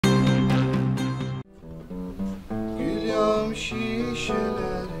cam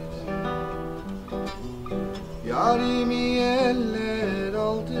şişeleri, yarimi eller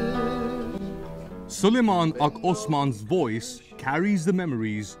aldı. Suleiman Ak Osman's voice carries the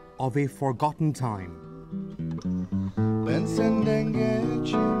memories of a forgotten time. Ben senden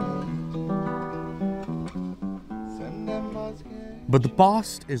geçemem, senden vazgeç. But the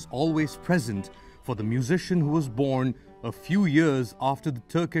past is always present for the musician who was born a few years after the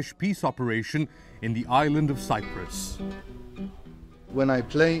Turkish peace operation in the island of Cyprus. When I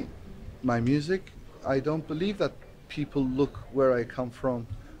play my music, I don't believe that people look where I come from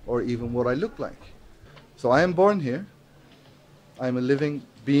or even what I look like. So I am born here, I'm a living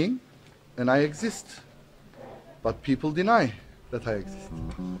being, and I exist. But people deny that I exist.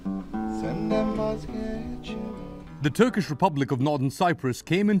 Senden vazgeçemem. The Turkish Republic of Northern Cyprus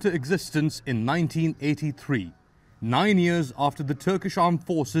came into existence in 1983, 9 years after the Turkish armed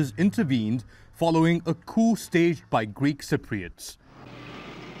forces intervened following a coup staged by Greek Cypriots.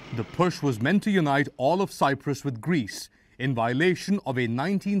 The push was meant to unite all of Cyprus with Greece in violation of a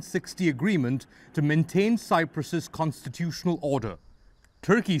 1960 agreement to maintain Cyprus's constitutional order.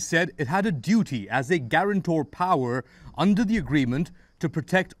 Turkey said it had a duty as a guarantor power under the agreement to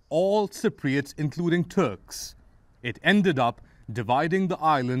protect all Cypriots, including Turks. It ended up dividing the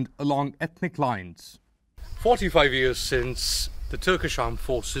island along ethnic lines. 45 years since the Turkish armed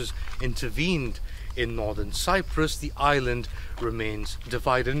forces intervened in northern Cyprus, the island remains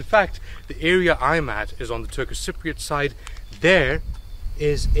divided. In fact, the area I'm at is on the Turkish Cypriot side. There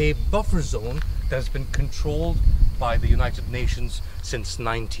is a buffer zone that has been controlled by the United Nations since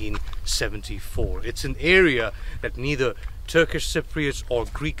 1974. It's an area that neither Turkish Cypriots or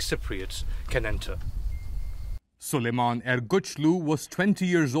Greek Cypriots can enter. Suleiman Erguçlu was 20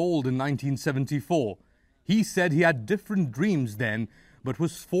 years old in 1974. He said he had different dreams then, but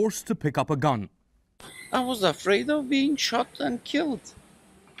was forced to pick up a gun. I was afraid of being shot and killed.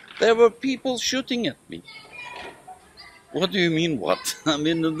 There were people shooting at me. What do you mean, what? I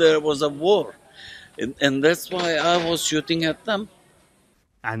mean, there was a war. And that's why I was shooting at them.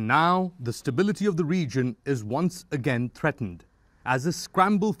 And now the stability of the region is once again threatened, as a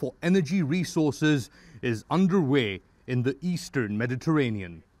scramble for energy resources is underway in the eastern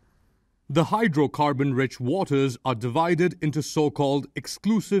Mediterranean. The hydrocarbon-rich waters are divided into so-called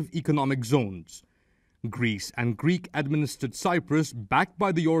exclusive economic zones. Greece and Greek-administered Cyprus, backed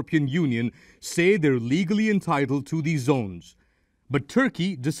by the European Union, say they're legally entitled to these zones. But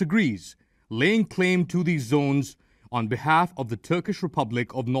Turkey disagrees, laying claim to these zones on behalf of the Turkish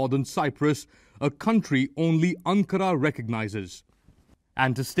Republic of Northern Cyprus, a country only Ankara recognizes.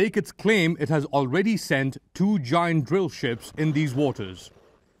 And to stake its claim, it has already sent 2 giant drill ships in these waters.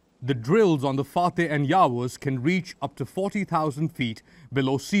 The drills on the Fateh and Yavuz can reach up to 40,000 feet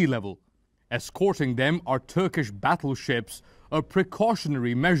below sea level. Escorting them are Turkish battleships, a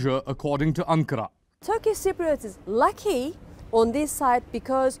precautionary measure according to Ankara. Turkish Cypriots is lucky on this side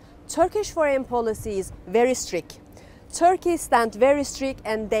because Turkish foreign policy is very strict. Turkey stands very strict,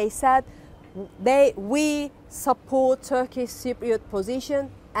 and they said we support Turkish Cypriot position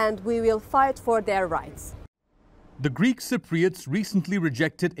and we will fight for their rights. The Greek Cypriots recently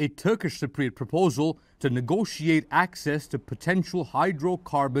rejected a Turkish Cypriot proposal to negotiate access to potential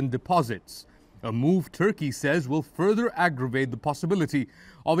hydrocarbon deposits, a move Turkey says will further aggravate the possibility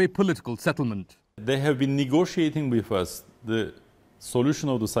of a political settlement. They have been negotiating with us the solution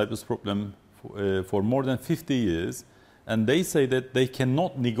of the Cyprus problem for more than 50 years, and they say that they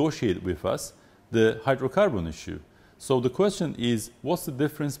cannot negotiate with us the hydrocarbon issue. So the question is, what's the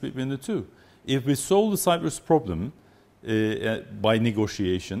difference between the two? If we solve the Cyprus problem by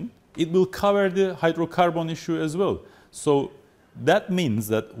negotiation, it will cover the hydrocarbon issue as well. So that means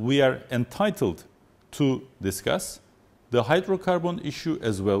that we are entitled to discuss the hydrocarbon issue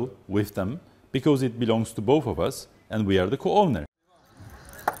as well with them, because it belongs to both of us and we are the co-owner.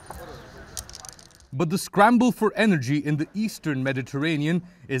 But the scramble for energy in the eastern Mediterranean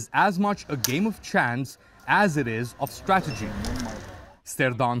is as much a game of chance as it is of strategy.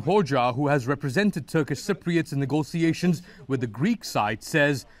 Serdan Hoca, who has represented Turkish Cypriots in negotiations with the Greek side,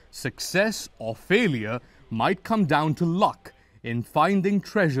 says success or failure might come down to luck in finding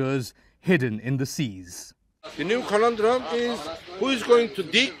treasures hidden in the seas. The new conundrum is who is going to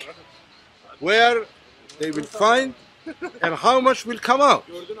dig, where they will find, and how much will come out.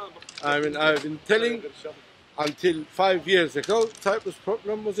 I mean, I've been telling until 5 years ago, Cyprus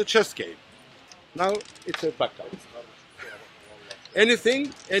problem was a chess game. Now it's a backup.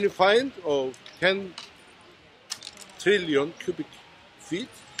 Anything, any find of 10 trillion cubic feet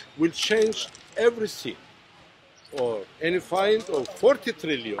will change every scene. Or any find of 40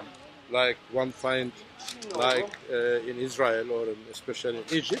 trillion like one find like in Israel or especially in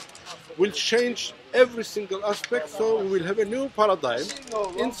Egypt, will change every single aspect, so we will have a new paradigm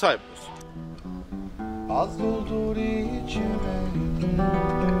in Cyprus. Az doldur içime,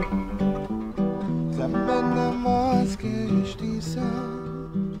 sen benden vazgeçtiysen,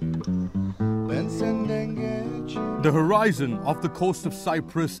 ben senden geçim. The horizon of the coast of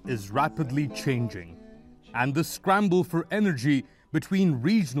Cyprus is rapidly changing, and the scramble for energy between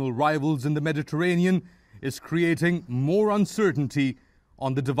regional rivals in the Mediterranean is creating more uncertainty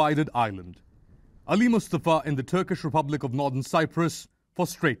on the divided island. Ali Mustafa in the Turkish Republic of Northern Cyprus for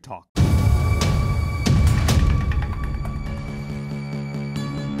Straight Talk.